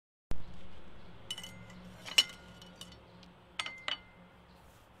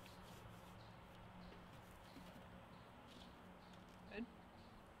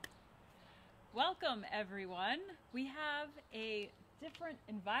Welcome everyone. We have a different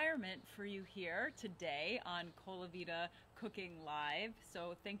environment for you here today on Colavita Cooking Live.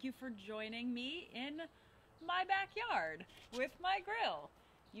 So thank you for joining me in my backyard with my grill.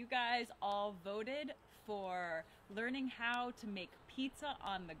 You guys all voted for learning how to make pizza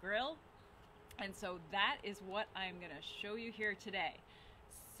on the grill. And so that is what I'm gonna show you here today.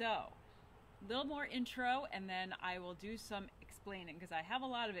 So, a little more intro and then I will do some explaining because I have a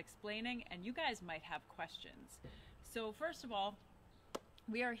lot of explaining and you guys might have questions. So first of all,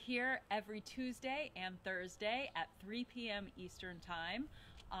 we are here every Tuesday and Thursday at 3 p.m. Eastern Time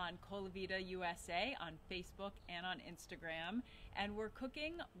on Colavita USA on Facebook and on Instagram, and we're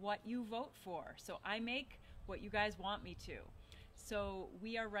cooking what you vote for. So I make what you guys want me to. So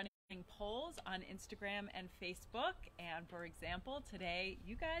we are running polls on Instagram and Facebook, and for example, today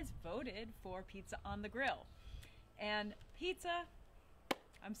you guys voted for pizza on the grill. And pizza,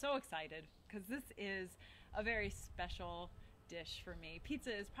 I'm so excited because this is a very special dish for me. Pizza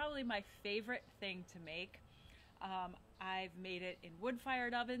is probably my favorite thing to make. I've made it in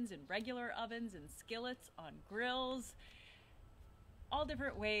wood-fired ovens, in regular ovens, in skillets, on grills, all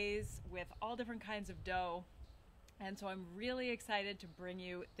different ways with all different kinds of dough. And so I'm really excited to bring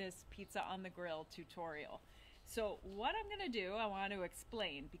you this pizza on the grill tutorial. So what I'm gonna do, I want to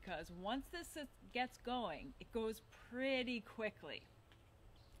explain, because once this gets going, it goes pretty quickly.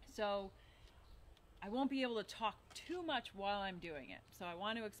 So I won't be able to talk too much while I'm doing it. So I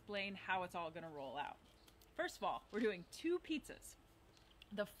want to explain how it's all gonna roll out. First of all, we're doing two pizzas.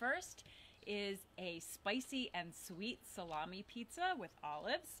 The first is a spicy and sweet salami pizza with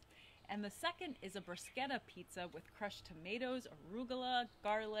olives. And the second is a bruschetta pizza with crushed tomatoes, arugula,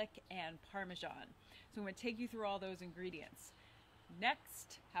 garlic, and Parmesan. So I'm going to take you through all those ingredients.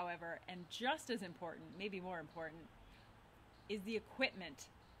 Next, however, and just as important, maybe more important, is the equipment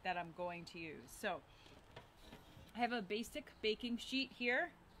that I'm going to use. So I have a basic baking sheet here,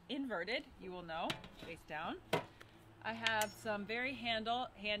 inverted, you will know, face down. I have some very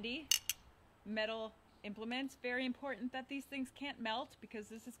handy metal implements. Very important that these things can't melt because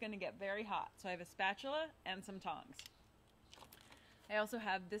this is going to get very hot. So I have a spatula and some tongs. I also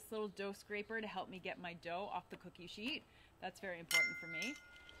have this little dough scraper to help me get my dough off the cookie sheet. That's very important for me.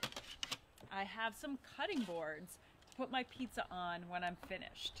 I have some cutting boards to put my pizza on when I'm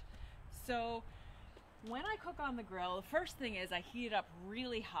finished. So when I cook on the grill, the first thing is I heat it up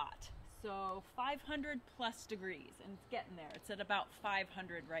really hot. So 500 plus degrees, and it's getting there. It's at about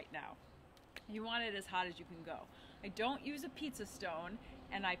 500 right now. You want it as hot as you can go. I don't use a pizza stone,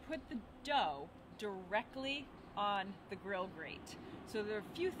 and I put the dough directly on the grill grate. So there are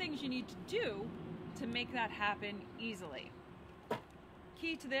a few things you need to do to make that happen easily.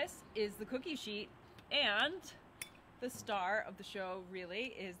 Key to this is the cookie sheet, and the star of the show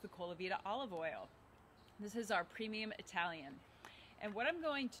really is the Colavita olive oil. This is our premium Italian. And what I'm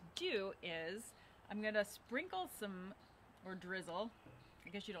going to do is I'm going to sprinkle some, or drizzle, I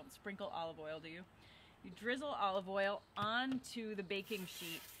guess you don't sprinkle olive oil, do you? You drizzle olive oil onto the baking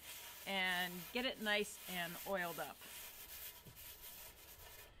sheet and get it nice and oiled up.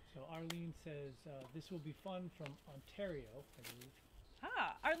 So Arlene says, this will be fun from Ontario, I believe.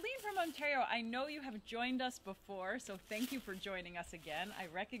 Ah, Arlene from Ontario, I know you have joined us before, so thank you for joining us again. I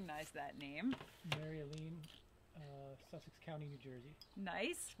recognize that name. Mary Eileen, Sussex County, New Jersey.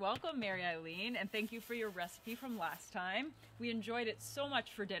 Nice. Welcome, Mary Eileen, and thank you for your recipe from last time. We enjoyed it so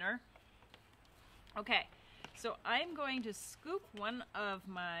much for dinner. Okay, so I'm going to scoop one of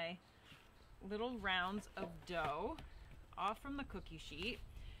my little rounds of dough off from the cookie sheet.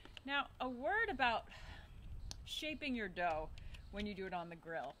 Now, a word about shaping your dough when you do it on the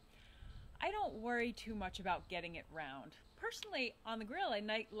grill. I don't worry too much about getting it round. Personally, on the grill, I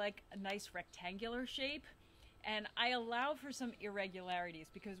like a nice rectangular shape. And I allow for some irregularities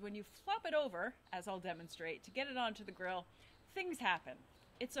because when you flop it over, as I'll demonstrate, to get it onto the grill, things happen.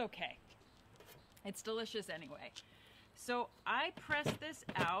 It's okay. It's delicious anyway. So I press this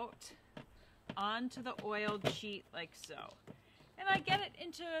out onto the oiled sheet like so. And I get it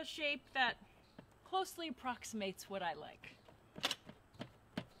into a shape that closely approximates what I like.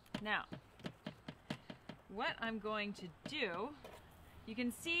 Now, what I'm going to do, you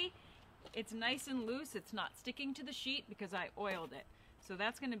can see it's nice and loose. It's not sticking to the sheet because I oiled it. So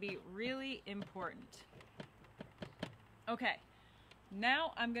that's going to be really important. Okay,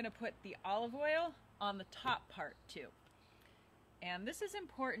 now I'm going to put the olive oil on the top part too. And this is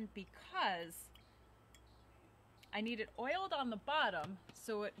important because I need it oiled on the bottom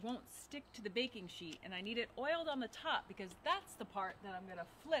so it won't stick to the baking sheet, and I need it oiled on the top because that's the part that I'm going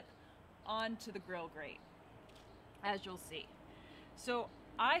to flip onto the grill grate, as you'll see. So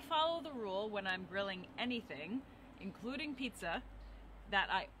I follow the rule when I'm grilling anything, including pizza, that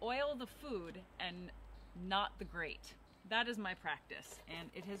I oil the food and not the grate. That is my practice, and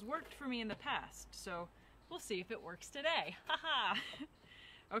it has worked for me in the past, so we'll see if it works today. Haha!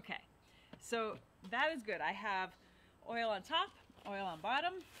 Okay, so that is good. I have oil on top, oil on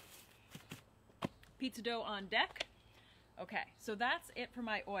bottom, pizza dough on deck. Okay, so that's it for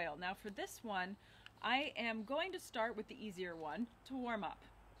my oil. Now for this one, I am going to start with the easier one to warm up.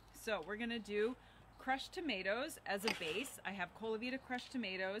 So we're gonna do crushed tomatoes as a base. I have Colavita crushed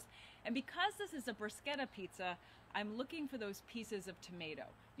tomatoes, and because this is a bruschetta pizza, I'm looking for those pieces of tomato.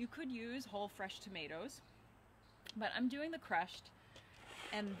 You could use whole fresh tomatoes, but I'm doing the crushed.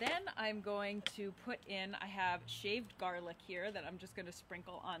 And then I'm going to put in, I have shaved garlic here that I'm just gonna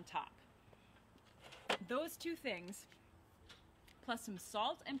sprinkle on top. Those two things, plus some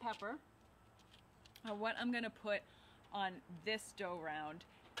salt and pepper, are what I'm gonna put on this dough round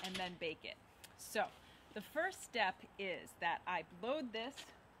and then bake it. So the first step is that I load this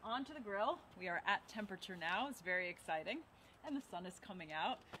onto the grill. We are at temperature now. It's very exciting, and the sun is coming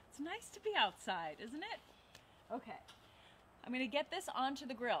out. It's nice to be outside, isn't it? Okay, I'm gonna get this onto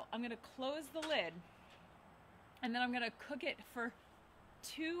the grill. I'm gonna close the lid, and then I'm gonna cook it for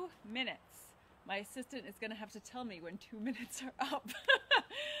 2 minutes. My assistant is gonna have to tell me when 2 minutes are up.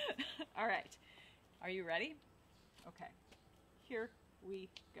 All right, are you ready? Okay, here we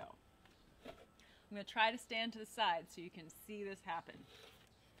go. I'm gonna try to stand to the side so you can see this happen.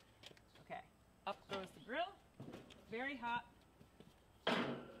 Okay, up goes the grill, very hot.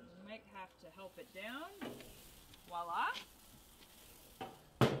 You might have to help it down. Voila.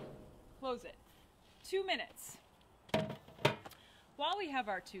 Close it. 2 minutes. While we have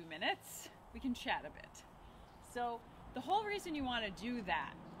our 2 minutes, we can chat a bit. So the whole reason you want to do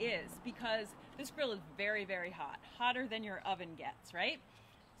that is because this grill is very, very hot, hotter than your oven gets, right?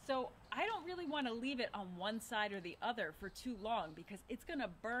 So I don't really want to leave it on one side or the other for too long because it's going to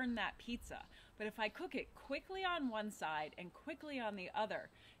burn that pizza. But if I cook it quickly on one side and quickly on the other,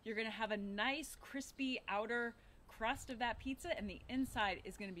 you're going to have a nice crispy outer crust of that pizza, and the inside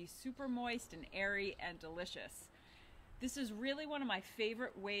is going to be super moist and airy and delicious. This is really one of my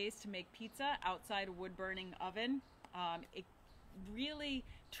favorite ways to make pizza outside a wood-burning oven. It really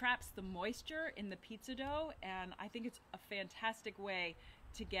traps the moisture in the pizza dough, and I think it's a fantastic way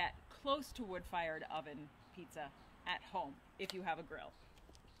to get close to wood-fired oven pizza at home if you have a grill.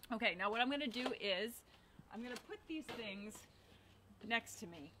 Okay, now what I'm gonna do is I'm gonna put these things next to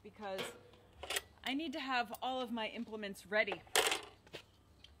me because I need to have all of my implements ready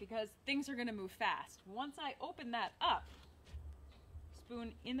because things are gonna move fast. Once I open that up,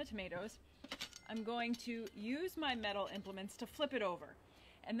 spoon in the tomatoes, I'm going to use my metal implements to flip it over.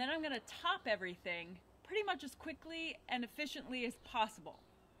 And then I'm gonna top everything pretty much as quickly and efficiently as possible.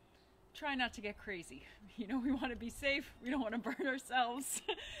 Try not to get crazy. You know, we wanna be safe, we don't wanna burn ourselves,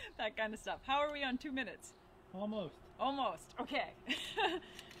 that kind of stuff. How are we on 2 minutes? Almost. Almost, okay.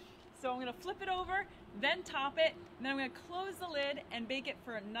 So I'm gonna flip it over, then top it, and then I'm gonna close the lid and bake it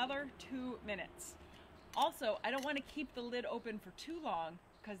for another 2 minutes. Also, I don't wanna keep the lid open for too long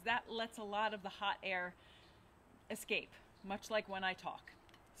because that lets a lot of the hot air escape, much like when I talk.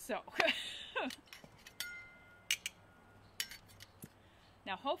 So,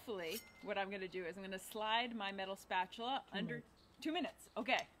 now hopefully what I'm gonna do is I'm gonna slide my metal spatula under 2 minutes.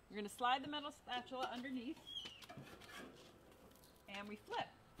 Okay, we're gonna slide the metal spatula underneath and we flip.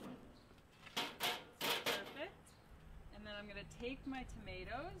 Perfect. And then I'm gonna take my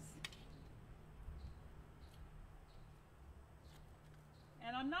tomatoes,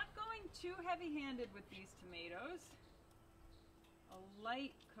 and I'm not going too heavy-handed with these tomatoes. A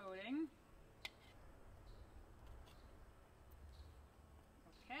light coating.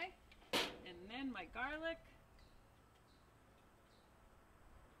 Okay, and then my garlic.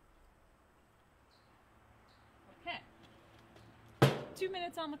 Okay, 2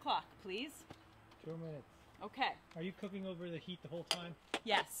 minutes on the clock, please. 2 minutes. Okay. Are you cooking over the heat the whole time?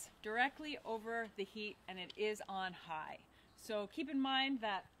 Yes, directly over the heat, and it is on high. So keep in mind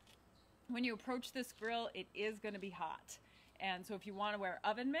that when you approach this grill, it is going to be hot. And so if you want to wear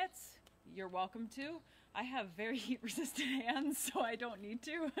oven mitts, you're welcome to. I have very heat-resistant hands, so I don't need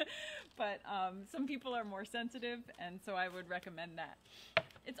to. But some people are more sensitive, and so I would recommend that.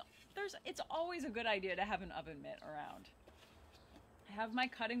 It's always a good idea to have an oven mitt around. I have my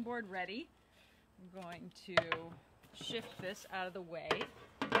cutting board ready. I'm going to shift this out of the way.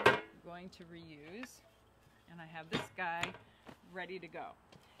 I'm going to reuse, and I have this guy ready to go.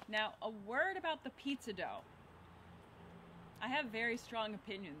 Now, a word about the pizza dough. I have very strong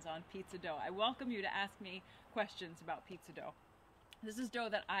opinions on pizza dough. I welcome you to ask me questions about pizza dough. This is dough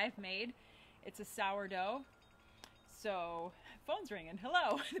that I've made. It's a sourdough. So, phone's ringing.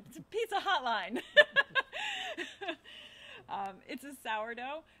 Hello, it's a pizza hotline. It's a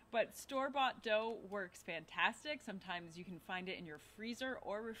sourdough, but store-bought dough works fantastic. Sometimes you can find it in your freezer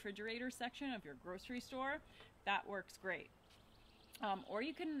or refrigerator section of your grocery store. That works great. Or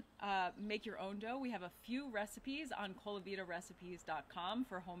you can make your own dough. We have a few recipes on colavitarecipes.com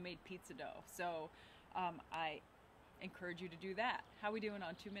for homemade pizza dough. So I encourage you to do that. How are we doing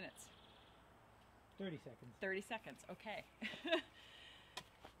on 2 minutes? 30 seconds. 30 seconds, okay.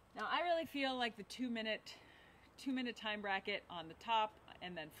 Now I really feel like the 2 minute time bracket on the top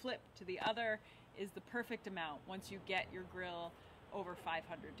and then flip to the other is the perfect amount once you get your grill over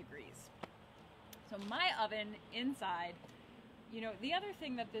 500 degrees. So my oven inside, you know, the other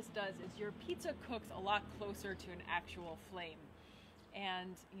thing that this does is your pizza cooks a lot closer to an actual flame.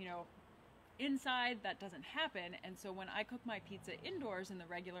 And, you know, inside that doesn't happen. And so when I cook my pizza indoors in the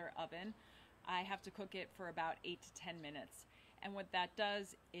regular oven, I have to cook it for about 8 to 10 minutes. And what that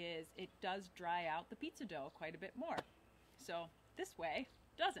does is it does dry out the pizza dough quite a bit more. So this way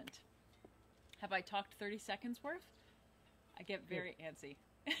doesn't. Have I talked 30 seconds worth? I get very antsy.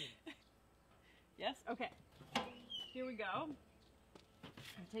 Yes? Okay. Here we go.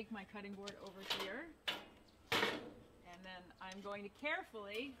 I take my cutting board over here. And then I'm going to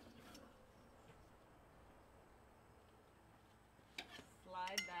carefully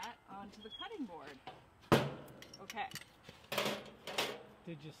slide that onto the cutting board. Okay.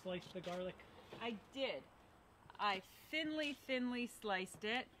 Did you slice the garlic? I did. I thinly sliced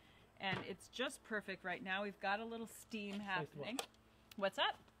it, and it's just perfect right now. We've got a little steam happening. What's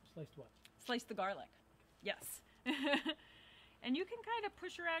up? Sliced what? Slice the garlic. Yes. And you can kind of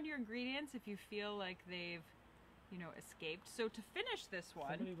push around your ingredients if you feel like they've, you know, escaped. So to finish this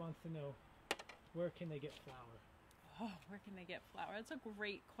one... Somebody wants to know, where can they get flour? Oh, where can they get flour? That's a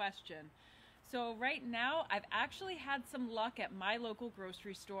great question. So right now, I've actually had some luck at my local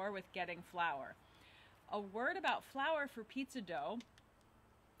grocery store with getting flour. A word about flour for pizza dough.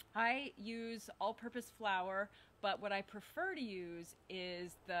 I use all-purpose flour, but what I prefer to use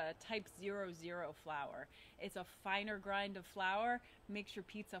is the type 00 flour. It's a finer grind of flour, makes your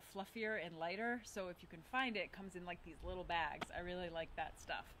pizza fluffier and lighter. So if you can find it, it comes in like these little bags. I really like that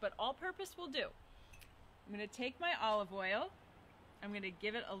stuff, but all-purpose will do. I'm going to take my olive oil. I'm going to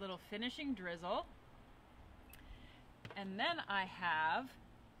give it a little finishing drizzle. And then I have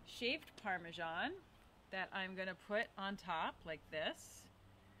shaved Parmesan that I'm going to put on top like this.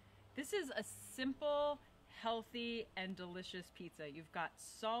 This is a simple, healthy, and delicious pizza. You've got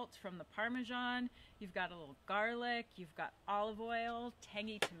salt from the Parmesan, you've got a little garlic, you've got olive oil,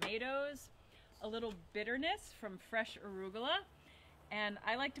 tangy tomatoes, a little bitterness from fresh arugula. And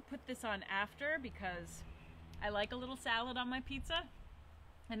I like to put this on after because I like a little salad on my pizza.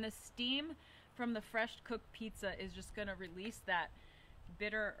 And the steam from the fresh cooked pizza is just going to release that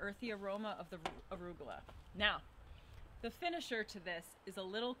bitter, earthy aroma of the arugula. Now, the finisher to this is a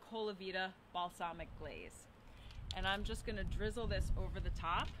little Colavita balsamic glaze. And I'm just going to drizzle this over the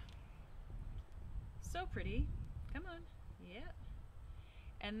top. So pretty. Come on. Yeah.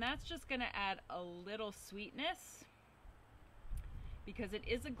 And that's just going to add a little sweetness because it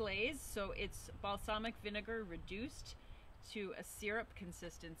is a glaze, so it's balsamic vinegar reduced to a syrup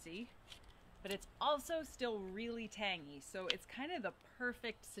consistency, but it's also still really tangy, so it's kind of the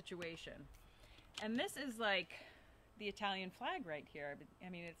perfect situation. And this is like the Italian flag right here. I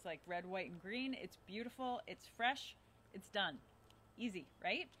mean, it's like red, white, and green. It's beautiful, it's fresh, it's done. Easy,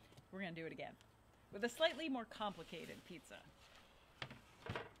 right? We're gonna do it again with a slightly more complicated pizza.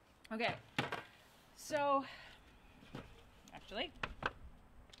 Okay, so actually,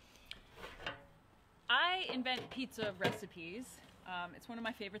 I invent pizza recipes. It's one of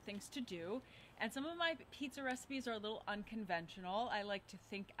my favorite things to do. And some of my pizza recipes are a little unconventional. I like to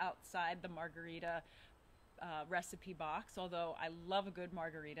think outside the margarita recipe box, although I love a good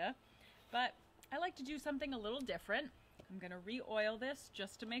margarita. But I like to do something a little different. I'm going to re-oil this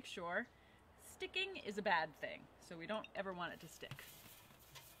just to make sure. Sticking is a bad thing, so we don't ever want it to stick.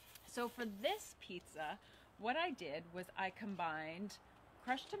 So for this pizza, what I did was I combined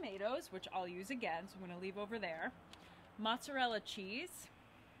crushed tomatoes, which I'll use again, so I'm going to leave over there, mozzarella cheese,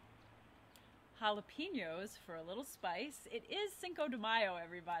 jalapenos for a little spice. It is Cinco de Mayo,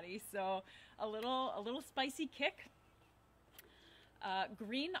 everybody, so a little spicy kick.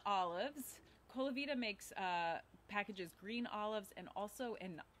 Green olives. Colavita makes packages green olives and also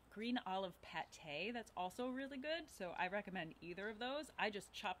an green olive pate that's also really good, so I recommend either of those. I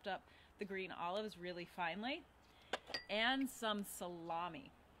just chopped up the green olives really finely. And some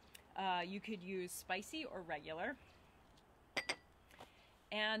salami. You could use spicy or regular.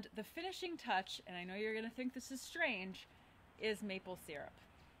 And the finishing touch, and I know you're gonna think this is strange, is maple syrup.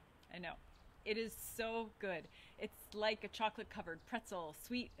 I know. It is so good. It's like a chocolate covered pretzel,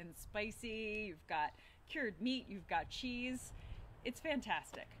 sweet and spicy. You've got cured meat, you've got cheese. It's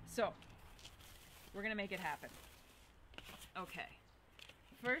fantastic. So, we're gonna make it happen. Okay.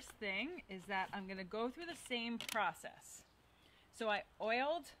 First thing is that I'm gonna go through the same process. So I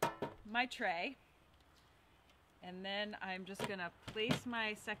oiled my tray, and then I'm just gonna place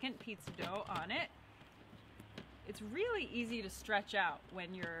my second pizza dough on it. It's really easy to stretch out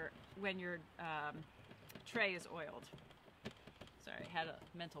when your tray is oiled. Sorry, I had a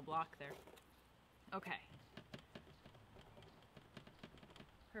mental block there. Okay.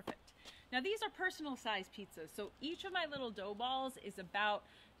 Perfect. Now these are personal size pizzas, so each of my little dough balls is about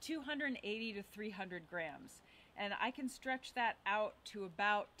 280 to 300 grams. And I can stretch that out to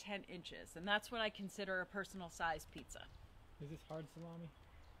about 10 inches, and that's what I consider a personal size pizza. Is this hard salami?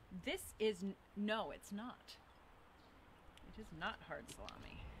 This is, no, it's not. It is not hard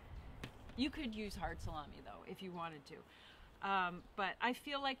salami. You could use hard salami though, if you wanted to. But I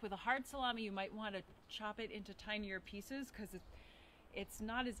feel like with a hard salami, you might want to chop it into tinier pieces because it's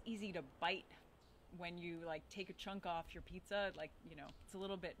not as easy to bite when you like take a chunk off your pizza. Like, you know, it's a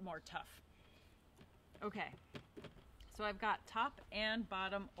little bit more tough. Okay, so I've got top and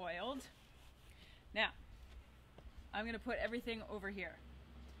bottom oiled. Now, I'm gonna put everything over here.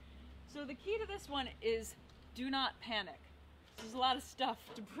 So the key to this one is do not panic. There's a lot of stuff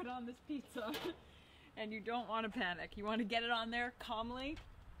to put on this pizza and you don't want to panic. You want to get it on there calmly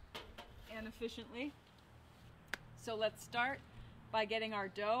and efficiently. So let's start by getting our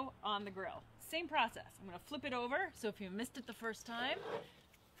dough on the grill. Same process. I'm gonna flip it over, so if you missed it the first time,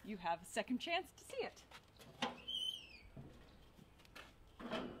 you have a second chance to see it.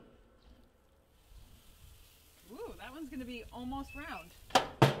 Ooh, that one's gonna be almost round.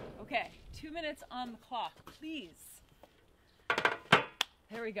 Okay, 2 minutes on the clock, please.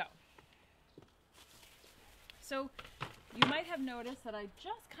 There we go. So you might have noticed that I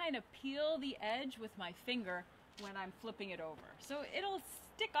just kind of peel the edge with my finger when I'm flipping it over. So it'll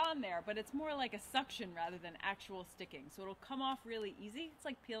stick on there, but it's more like a suction rather than actual sticking. So it'll come off really easy. It's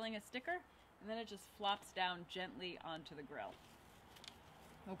like peeling a sticker, and then it just flops down gently onto the grill.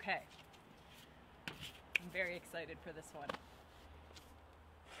 Okay. I'm very excited for this one.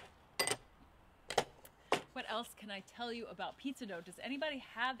 What else can I tell you about pizza dough? Does anybody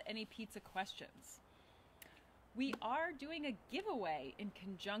have any pizza questions? We are doing a giveaway in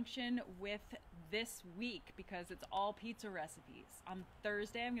conjunction with this week because it's all pizza recipes. On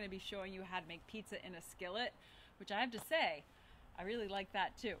Thursday, I'm going to be showing you how to make pizza in a skillet, which I have to say, I really like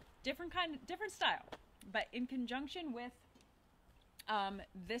that too. Different style. But in conjunction with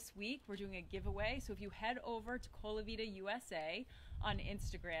this week, we're doing a giveaway. So if you head over to Colavita USA on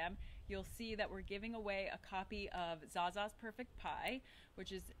Instagram, you'll see that we're giving away a copy of Zaza's Perfect Pie,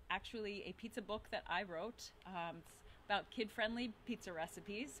 which is actually a pizza book that I wrote. It's about kid-friendly pizza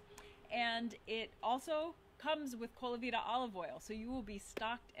recipes. And it also comes with Colavita olive oil, so you will be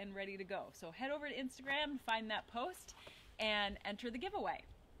stocked and ready to go. So head over to Instagram, find that post, and enter the giveaway.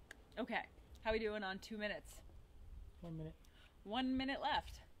 Okay, how are we doing on 2 minutes? 1 minute. 1 minute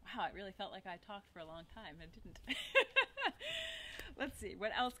left. Wow, it really felt like I talked for a long time. I didn't. Let's see,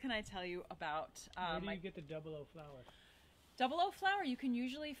 what else can I tell you about? Where do you get the 00 flour? 00 flour you can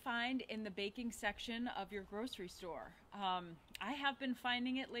usually find in the baking section of your grocery store. I have been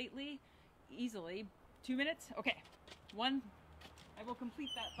finding it lately easily. 2 minutes? Okay. One. I will complete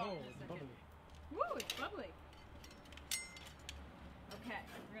that thought in a second. Bubbly. Woo, it's bubbly. Okay,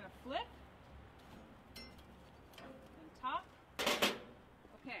 we're gonna flip and top.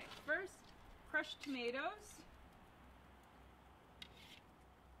 Okay, first, crushed tomatoes.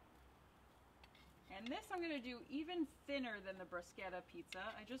 And this I'm going to do even thinner than the bruschetta pizza.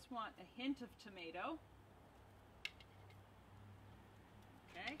 I just want a hint of tomato.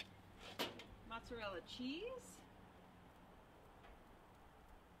 Okay. Mozzarella cheese.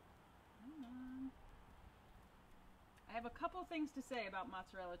 Come on. I have a couple things to say about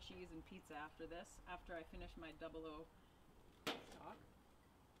mozzarella cheese and pizza after this, after I finish my 00 stock.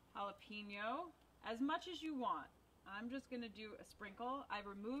 Jalapeno, as much as you want. I'm just going to do a sprinkle. I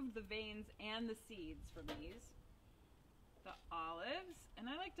removed the veins and the seeds from these. The olives, and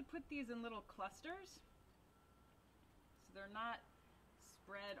I like to put these in little clusters so they're not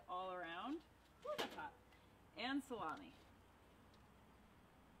spread all around. Ooh, that's hot. And salami.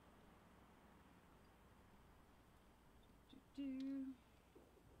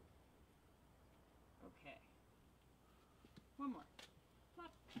 Okay. One more.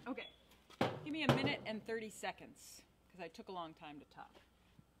 Okay. Give me a minute and 30 seconds because I took a long time to top.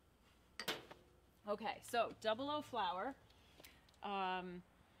 Okay, so double O flour.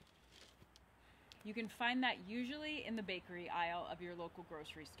 You can find that usually in the bakery aisle of your local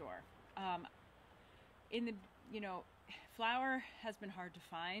grocery store. In the, flour has been hard to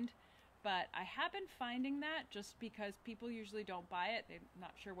find, but I have been finding that just because people usually don't buy it. They're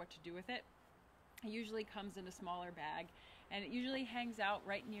not sure what to do with it. It usually comes in a smaller bag, and it usually hangs out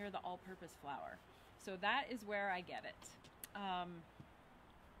right near the all-purpose flour. So that is where I get it.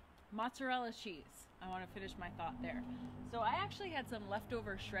 Mozzarella cheese. I want to finish my thought there. So I actually had some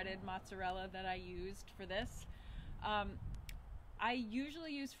leftover shredded mozzarella that I used for this. I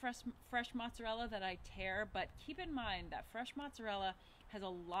usually use fresh mozzarella that I tear, but keep in mind that fresh mozzarella has a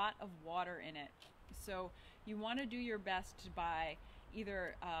lot of water in it. So you want to do your best to buy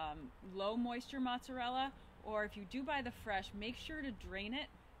either low moisture mozzarella, or if you do buy the fresh, make sure to drain it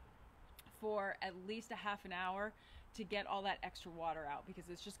for at least a half an hour to get all that extra water out, because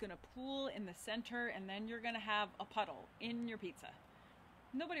it's just going to pool in the center and then you're going to have a puddle in your pizza.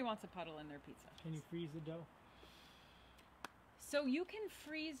 Nobody wants a puddle in their pizza. Can you freeze the dough? So you can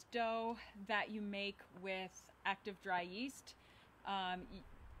freeze dough that you make with active dry yeast.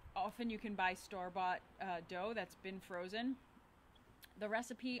 Often you can buy store-bought dough that's been frozen. The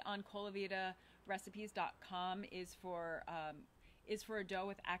recipe on ColavitaRecipes.com is for a dough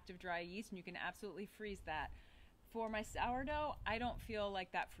with active dry yeast, and you can absolutely freeze that. For my sourdough, I don't feel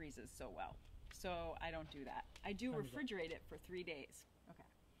like that freezes so well, so I don't do that. I do refrigerate it for 3 days. Okay,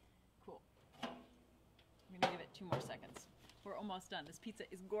 cool. I'm gonna give it 2 more seconds. We're almost done. This pizza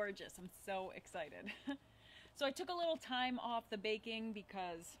is gorgeous. I'm so excited. So I took a little time off the baking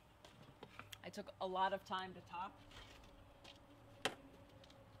because I took a lot of time to top.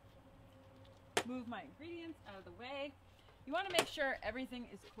 Move my ingredients out of the way. You want to make sure everything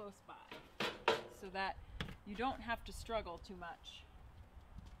is close by so that you don't have to struggle too much,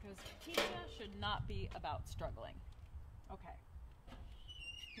 because pizza should not be about struggling. Okay,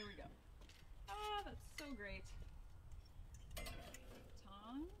 here we go. Ah, that's so great.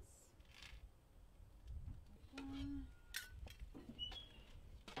 Tongs.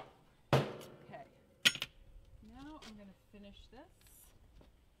 Okay, now I'm going to finish this.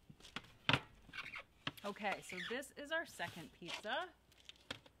 Okay, so this is our second pizza.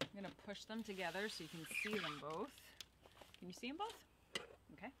 I'm going to push them together so you can see them both. Can you see them both?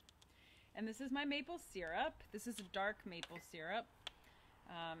 Okay. And this is my maple syrup. This is a dark maple syrup.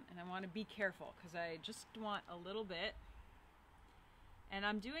 And I want to be careful because I just want a little bit. And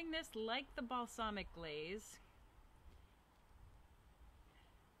I'm doing this like the balsamic glaze.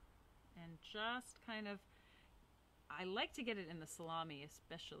 And just kind of, I like to get it in the salami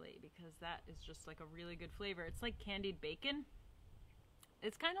especially because that is just like a really good flavor. It's like candied bacon.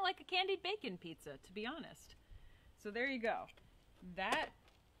 It's kind of like a candied bacon pizza, to be honest. So there you go. That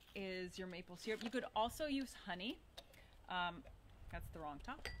is your maple syrup. You could also use honey. That's the wrong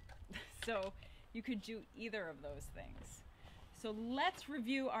top. So you could do either of those things. So let's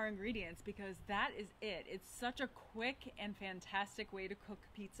review our ingredients because that is it. It's such a quick and fantastic way to cook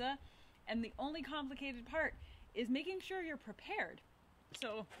pizza. And the only complicated part is making sure you're prepared.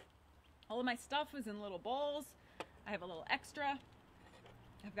 So all of my stuff is in little bowls. I have a little extra.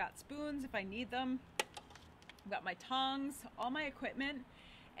 I've got spoons if I need them. I've got my tongs, all my equipment,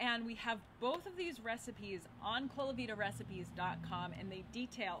 and we have both of these recipes on ColavitaRecipes.com, and they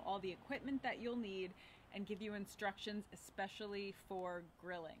detail all the equipment that you'll need and give you instructions especially for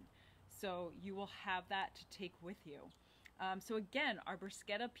grilling. So you will have that to take with you. So again, our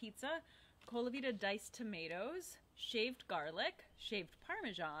bruschetta pizza, Colavita diced tomatoes, shaved garlic, shaved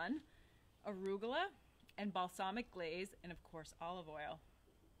Parmesan, arugula, and balsamic glaze, and of course olive oil.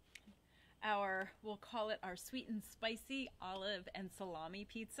 We'll call it our sweet and spicy olive and salami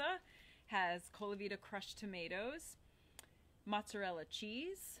pizza, has Colavita crushed tomatoes, mozzarella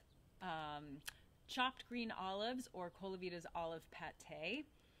cheese, chopped green olives or Colavita's olive pate,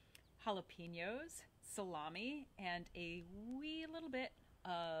 jalapenos, salami, and a wee little bit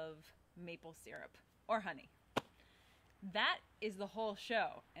of maple syrup or honey. That is the whole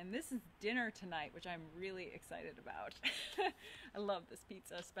show, and this is dinner tonight, which I'm really excited about. I love this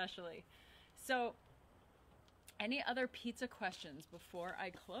pizza especially. So, any other pizza questions before I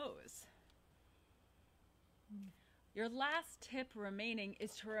close? Your last tip remaining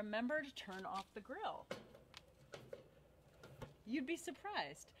is to remember to turn off the grill. You'd be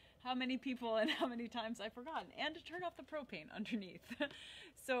surprised how many people and how many times I've forgotten, and to turn off the propane underneath.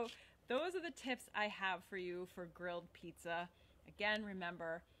 So those are the tips I have for you for grilled pizza. Again,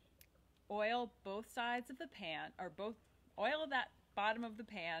 remember, oil both sides of the pan, or oil that bottom of the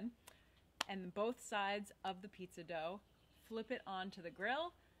pan, and both sides of the pizza dough. Flip it onto the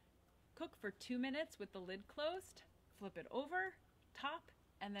grill. cook for 2 minutes with the lid closed, flip it over, top,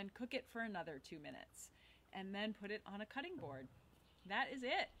 and then cook it for another 2 minutes. And then put it on a cutting board. That is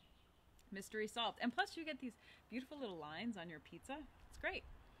it. Mystery solved. And plus you get these beautiful little lines on your pizza. It's great.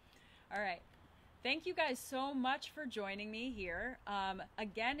 All right. Thank you guys so much for joining me here.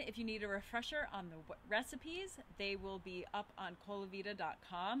 Again, if you need a refresher on the recipes, they will be up on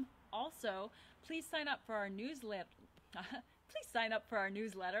colavita.com. Also, please sign up for our newsletter. Please sign up for our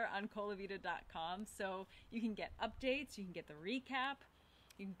newsletter on colavita.com so you can get updates, you can get the recap,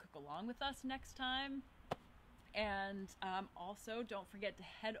 you can cook along with us next time. And also, don't forget to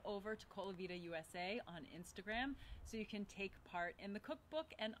head over to Colavita USA on Instagram so you can take part in the cookbook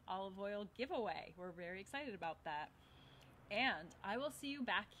and olive oil giveaway. We're very excited about that. And I will see you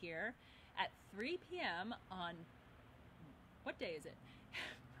back here at 3 p.m. on, what day is it?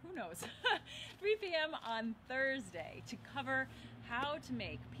 Who knows? 3 p.m. on Thursday to cover how to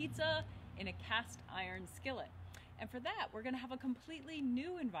make pizza in a cast iron skillet. And for that, we're going to have a completely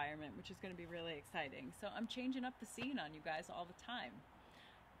new environment, which is going to be really exciting. So I'm changing up the scene on you guys all the time.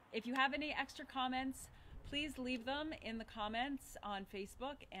 If you have any extra comments, please leave them in the comments on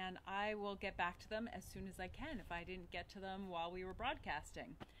Facebook, and I will get back to them as soon as I can if I didn't get to them while we were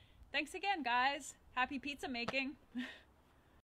broadcasting. Thanks again, guys. Happy pizza making.